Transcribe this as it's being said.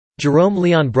Jerome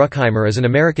Leon Bruckheimer is an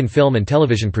American film and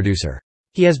television producer.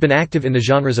 He has been active in the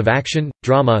genres of action,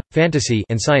 drama, fantasy,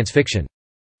 and science fiction.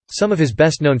 Some of his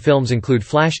best-known films include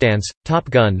Flashdance, Top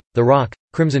Gun, The Rock,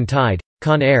 Crimson Tide,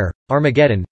 Con Air,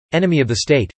 Armageddon, Enemy of the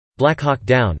State, Black Hawk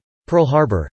Down, Pearl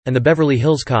Harbor, and the Beverly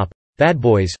Hills Cop, Bad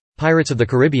Boys, Pirates of the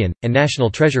Caribbean, and National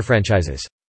Treasure franchises.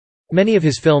 Many of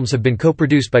his films have been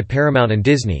co-produced by Paramount and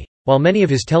Disney, while many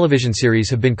of his television series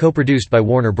have been co-produced by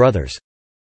Warner Bros.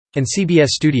 And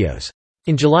CBS Studios.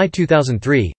 In July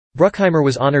 2003, Bruckheimer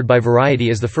was honored by Variety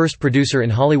as the first producer in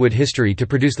Hollywood history to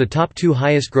produce the top 2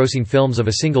 highest-grossing films of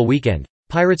a single weekend,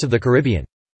 Pirates of the Caribbean,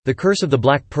 The Curse of the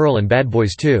Black Pearl and Bad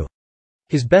Boys 2.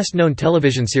 His best-known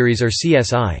television series are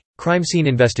CSI, Crime Scene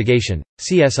Investigation,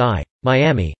 CSI,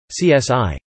 Miami,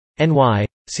 CSI, NY,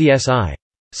 CSI,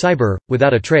 Cyber,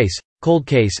 Without a Trace, Cold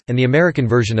Case, and the American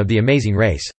version of The Amazing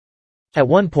Race. At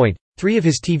one point, 3 of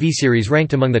his TV series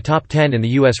ranked among the top 10 in the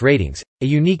U.S. ratings, a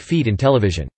unique feat in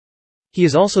television. He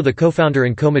is also the co-founder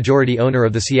and co-majority owner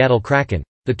of the Seattle Kraken,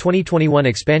 the 2021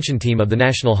 expansion team of the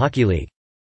National Hockey League.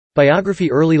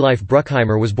 Biography. Early life.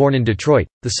 Bruckheimer was born in Detroit,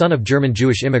 the son of German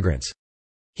Jewish immigrants.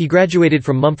 He graduated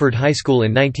from Mumford High School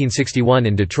in 1961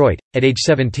 in Detroit, at age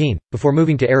 17, before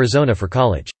moving to Arizona for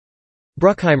college.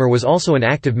 Bruckheimer was also an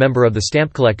active member of the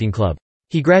Stamp Collecting Club.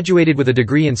 He graduated with a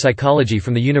degree in psychology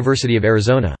from the University of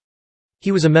Arizona.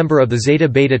 He was a member of the Zeta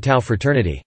Beta Tau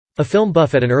fraternity. A film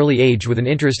buff at an early age with an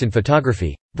interest in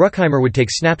photography, Bruckheimer would take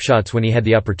snapshots when he had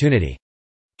the opportunity.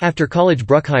 After college,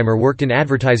 Bruckheimer worked in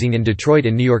advertising in Detroit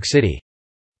and New York City.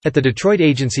 At the Detroit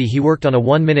agency, he worked on a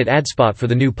 1-minute ad spot for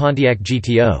the new Pontiac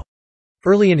GTO.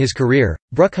 Early in his career,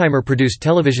 Bruckheimer produced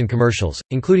television commercials,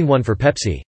 including one for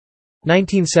Pepsi.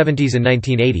 1970s and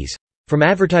 1980s. From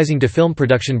advertising to film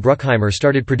production, Bruckheimer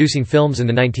started producing films in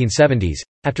the 1970s,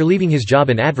 after leaving his job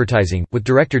in advertising, with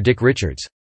director Dick Richards.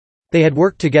 They had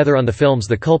worked together on the films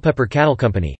The Culpeper Cattle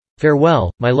Company,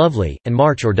 Farewell, My Lovely, and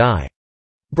March or Die.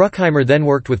 Bruckheimer then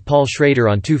worked with Paul Schrader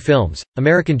on 2 films,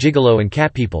 American Gigolo and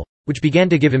Cat People, which began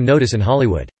to give him notice in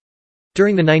Hollywood.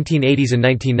 During the 1980s and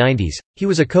 1990s, he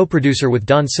was a co-producer with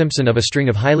Don Simpson of a string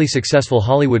of highly successful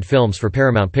Hollywood films for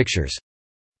Paramount Pictures.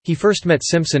 He first met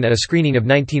Simpson at a screening of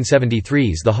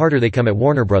 1973's The Harder They Come at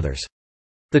Warner Bros.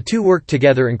 The two worked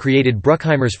together and created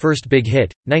Bruckheimer's first big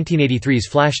hit, 1983's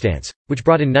Flashdance, which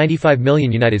brought in $95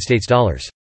 million United States dollars.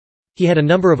 He had a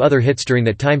number of other hits during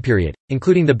that time period,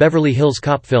 including the Beverly Hills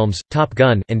Cop films, Top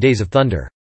Gun, and Days of Thunder.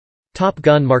 Top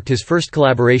Gun marked his first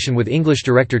collaboration with English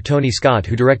director Tony Scott,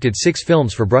 who directed 6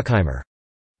 films for Bruckheimer.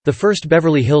 The first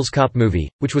Beverly Hills Cop movie,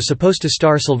 which was supposed to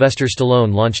star Sylvester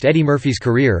Stallone, launched Eddie Murphy's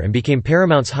career and became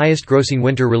Paramount's highest-grossing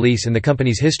winter release in the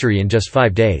company's history in just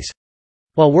 5 days.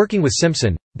 While working with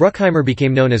Simpson, Bruckheimer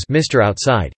became known as Mr.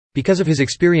 Outside because of his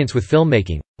experience with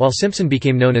filmmaking, while Simpson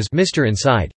became known as Mr.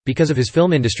 Inside because of his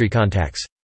film industry contacts.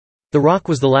 The Rock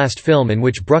was the last film in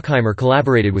which Bruckheimer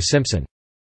collaborated with Simpson.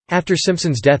 After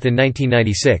Simpson's death in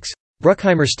 1996,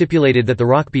 Bruckheimer stipulated that The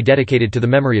Rock be dedicated to the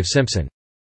memory of Simpson.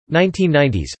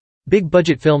 1990s.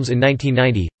 Big-budget films. In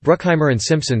 1990, Bruckheimer and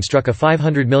Simpson struck a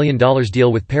 $500 million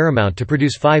deal with Paramount to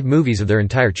produce 5 movies of their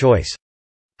entire choice.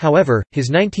 However, his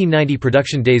 1990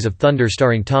 production Days of Thunder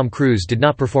starring Tom Cruise did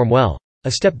not perform well,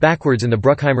 a step backwards in the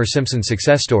Bruckheimer-Simpson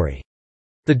success story.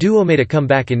 The duo made a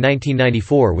comeback in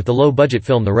 1994 with the low-budget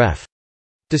film The Ref.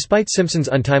 Despite Simpson's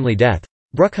untimely death,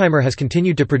 Bruckheimer has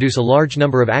continued to produce a large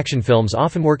number of action films,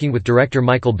 often working with director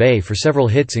Michael Bay for several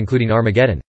hits including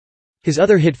Armageddon. His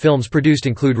other hit films produced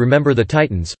include Remember the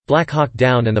Titans, Black Hawk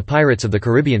Down, and the Pirates of the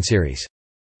Caribbean series.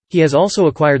 He has also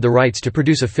acquired the rights to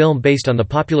produce a film based on the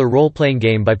popular role-playing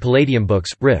game by Palladium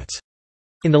Books, Rifts.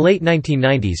 In the late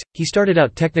 1990s, he started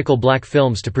out Technical Black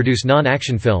Films to produce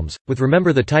non-action films, with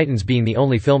Remember the Titans being the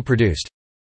only film produced.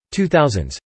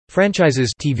 2000s.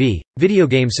 Franchises, TV, video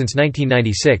games. Since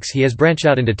 1996 he has branched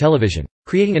out into television,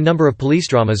 creating a number of police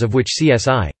dramas, of which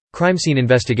CSI, Crime Scene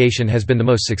Investigation, has been the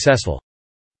most successful.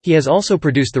 He has also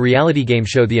produced the reality game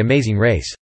show The Amazing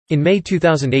Race. In May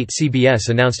 2008, CBS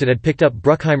announced it had picked up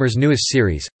Bruckheimer's newest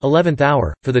series, 11th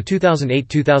Hour, for the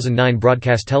 2008-2009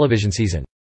 broadcast television season.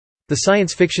 The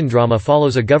science fiction drama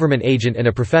follows a government agent and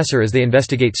a professor as they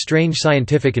investigate strange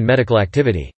scientific and medical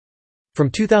activity. From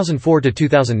 2004 to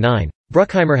 2009,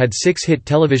 Bruckheimer had 6 hit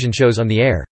television shows on the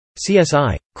air: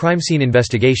 CSI, Crime Scene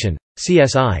Investigation,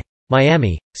 CSI,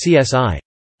 Miami, CSI,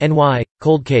 NY,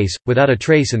 Cold Case, Without a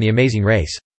Trace, and The Amazing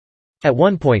Race. At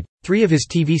one point, 3 of his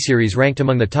TV series ranked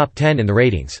among the top 10 in the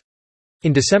ratings.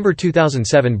 In December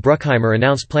 2007, Bruckheimer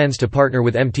announced plans to partner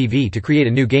with MTV to create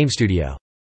a new game studio.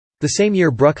 The same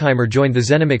year, Bruckheimer joined the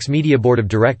ZeniMax Media Board of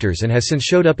Directors and has since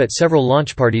showed up at several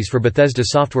launch parties for Bethesda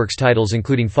Softworks titles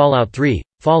including Fallout 3,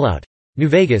 Fallout, New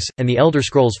Vegas, and The Elder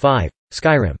Scrolls V: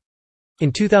 Skyrim.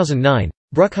 In 2009,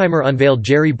 Bruckheimer unveiled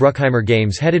Jerry Bruckheimer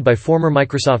Games, headed by former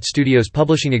Microsoft Studios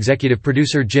publishing executive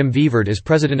producer Jim Vevert as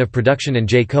president of production and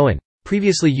Jay Cohen,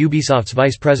 previously Ubisoft's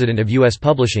vice president of U.S.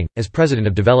 publishing, as president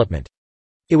of development.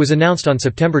 It was announced on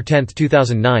September 10,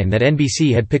 2009 that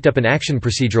NBC had picked up an action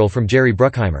procedural from Jerry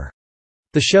Bruckheimer.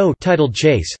 The show, titled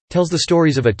Chase, tells the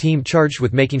stories of a team charged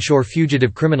with making sure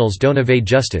fugitive criminals don't evade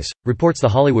justice, reports The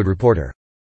Hollywood Reporter.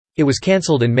 It was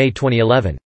cancelled in May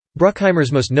 2011.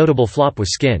 Bruckheimer's most notable flop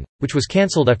was Skin, which was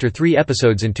cancelled after 3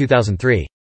 episodes in 2003.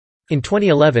 In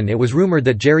 2011 it was rumored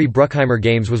that Jerry Bruckheimer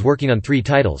Games was working on 3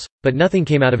 titles, but nothing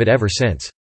came out of it ever since.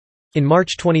 In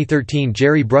March 2013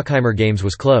 Jerry Bruckheimer Games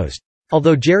was closed.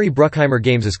 Although Jerry Bruckheimer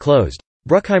Games is closed,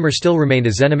 Bruckheimer still remained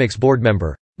a ZeniMax board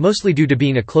member, mostly due to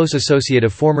being a close associate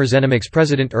of former ZeniMax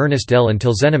president Ernest Dell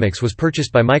until ZeniMax was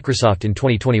purchased by Microsoft in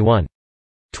 2021.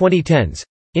 2010s.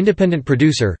 Independent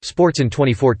producer, sports in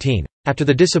 2014. After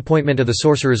the disappointment of The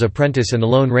Sorcerer's Apprentice and The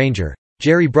Lone Ranger,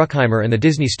 Jerry Bruckheimer and the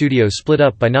Disney Studios split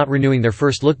up by not renewing their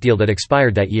first-look deal that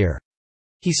expired that year.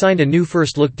 He signed a new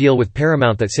first-look deal with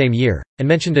Paramount that same year, and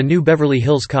mentioned a new Beverly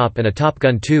Hills Cop and a Top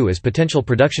Gun 2 as potential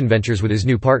production ventures with his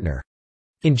new partner.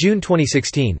 In June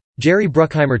 2016, Jerry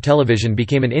Bruckheimer Television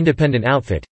became an independent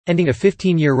outfit, ending a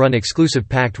 15-year run exclusive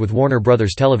pact with Warner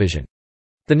Bros. Television.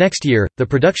 The next year, the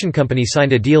production company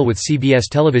signed a deal with CBS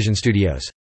Television Studios.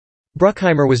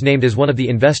 Bruckheimer was named as one of the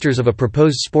investors of a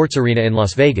proposed sports arena in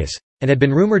Las Vegas, and had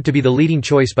been rumored to be the leading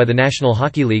choice by the National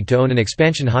Hockey League to own an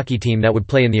expansion hockey team that would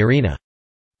play in the arena.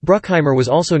 Bruckheimer was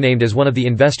also named as one of the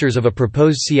investors of a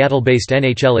proposed Seattle-based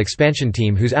NHL expansion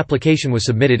team whose application was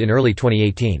submitted in early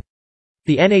 2018.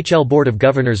 The NHL Board of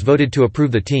Governors voted to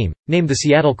approve the team, named the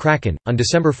Seattle Kraken, on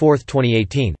December 4,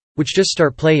 2018, which just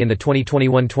start play in the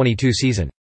 2021-22 season.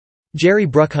 Jerry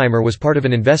Bruckheimer was part of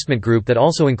an investment group that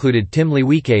also included Tim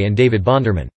Lewieke and David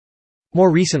Bonderman. More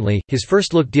recently, his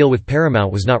first-look deal with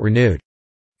Paramount was not renewed.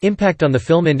 Impact on the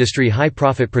film industry.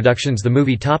 High-profit productions. The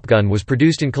movie Top Gun was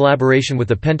produced in collaboration with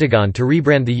the Pentagon to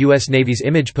rebrand the U.S. Navy's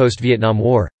image post-Vietnam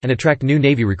War, and attract new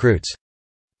Navy recruits.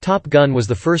 Top Gun was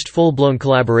the first full-blown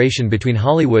collaboration between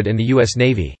Hollywood and the U.S.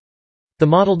 Navy. The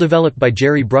model developed by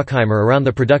Jerry Bruckheimer around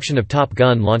the production of Top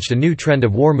Gun launched a new trend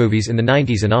of war movies in the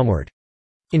 90s and onward.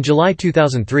 In July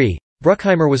 2003,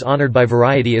 Bruckheimer was honored by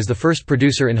Variety as the first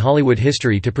producer in Hollywood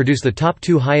history to produce the top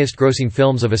 2 highest-grossing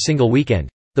films of a single weekend,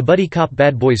 the buddy cop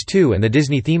Bad Boys 2 and the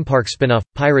Disney theme park spin-off,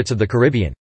 Pirates of the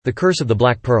Caribbean: The Curse of the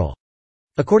Black Pearl.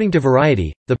 According to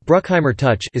Variety, the Bruckheimer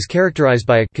touch is characterized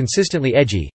by a consistently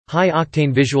edgy,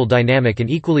 high-octane visual dynamic and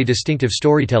equally distinctive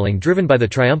storytelling driven by the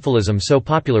triumphalism so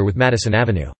popular with Madison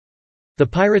Avenue. The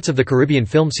Pirates of the Caribbean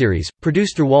film series,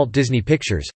 produced through Walt Disney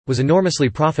Pictures, was enormously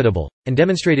profitable, and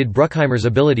demonstrated Bruckheimer's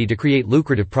ability to create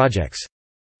lucrative projects.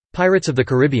 Pirates of the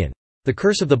Caribbean: The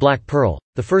Curse of the Black Pearl,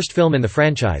 the first film in the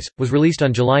franchise, was released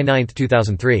on July 9,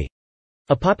 2003.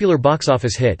 A popular box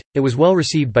office hit, it was well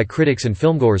received by critics and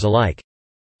filmgoers alike.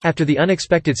 After the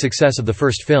unexpected success of the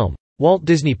first film, Walt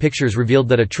Disney Pictures revealed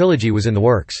that a trilogy was in the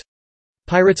works.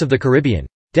 Pirates of the Caribbean: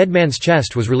 Dead Man's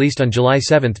Chest was released on July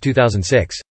 7,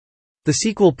 2006. The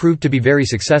sequel proved to be very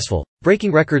successful,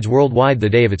 breaking records worldwide the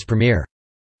day of its premiere.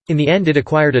 In the end it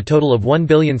acquired a total of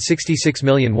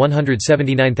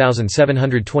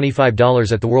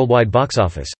 $1,066,179,725 at the worldwide box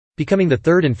office, becoming the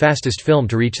third and fastest film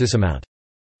to reach this amount.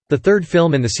 The third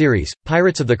film in the series,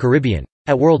 Pirates of the Caribbean: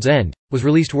 At World's End, was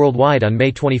released worldwide on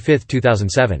May 25,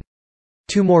 2007.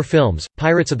 2 more films,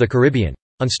 Pirates of the Caribbean: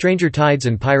 On Stranger Tides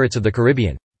and Pirates of the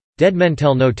Caribbean: Dead Men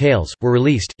Tell No Tales, were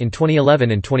released, in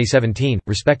 2011 and 2017,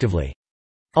 respectively.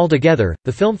 Altogether,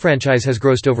 the film franchise has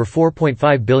grossed over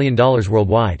 $4.5 billion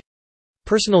worldwide.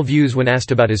 Personal views. When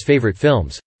asked about his favorite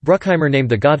films, Bruckheimer named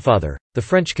The Godfather, The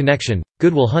French Connection,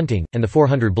 Good Will Hunting, and The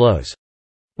 400 Blows.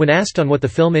 When asked on what the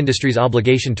film industry's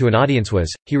obligation to an audience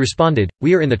was, he responded,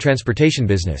 "We are in the transportation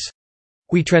business.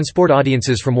 We transport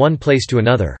audiences from one place to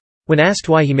another." When asked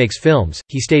why he makes films,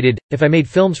 he stated, "If I made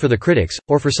films for the critics,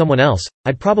 or for someone else,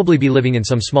 I'd probably be living in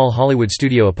some small Hollywood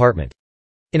studio apartment."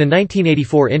 In a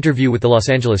 1984 interview with the Los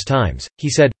Angeles Times, he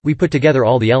said, "We put together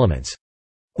all the elements.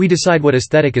 We decide what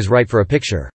aesthetic is right for a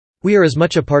picture. We are as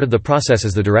much a part of the process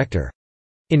as the director."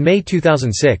 In May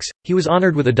 2006, he was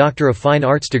honored with a Doctor of Fine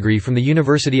Arts degree from the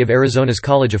University of Arizona's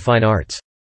College of Fine Arts.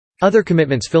 Other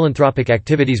commitments. Philanthropic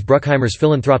activities. Bruckheimer's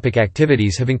philanthropic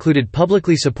activities have included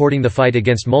publicly supporting the fight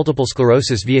against multiple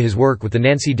sclerosis via his work with the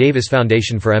Nancy Davis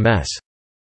Foundation for MS.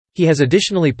 He has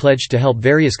additionally pledged to help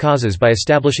various causes by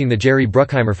establishing the Jerry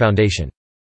Bruckheimer Foundation.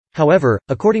 However,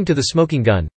 according to The Smoking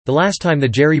Gun, the last time the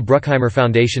Jerry Bruckheimer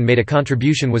Foundation made a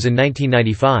contribution was in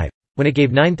 1995, when it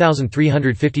gave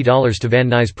 $9,350 to Van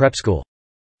Nuys Prep School.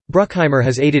 Bruckheimer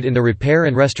has aided in the repair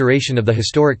and restoration of the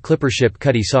historic clipper ship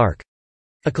Cutty Sark.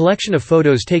 A collection of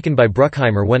photos taken by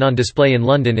Bruckheimer went on display in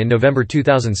London in November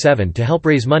 2007 to help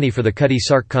raise money for the Cutty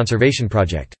Sark conservation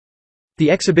project.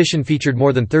 The exhibition featured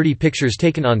more than 30 pictures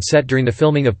taken on set during the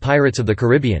filming of Pirates of the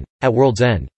Caribbean, at World's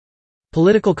End.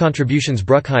 Political contributions.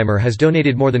 Bruckheimer has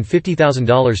donated more than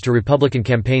 $50,000 to Republican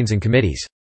campaigns and committees.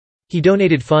 He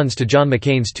donated funds to John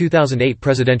McCain's 2008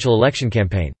 presidential election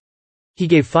campaign. He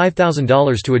gave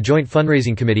 $5,000 to a joint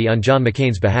fundraising committee on John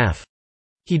McCain's behalf.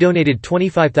 He donated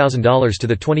 $25,000 to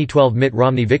the 2012 Mitt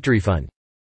Romney Victory Fund.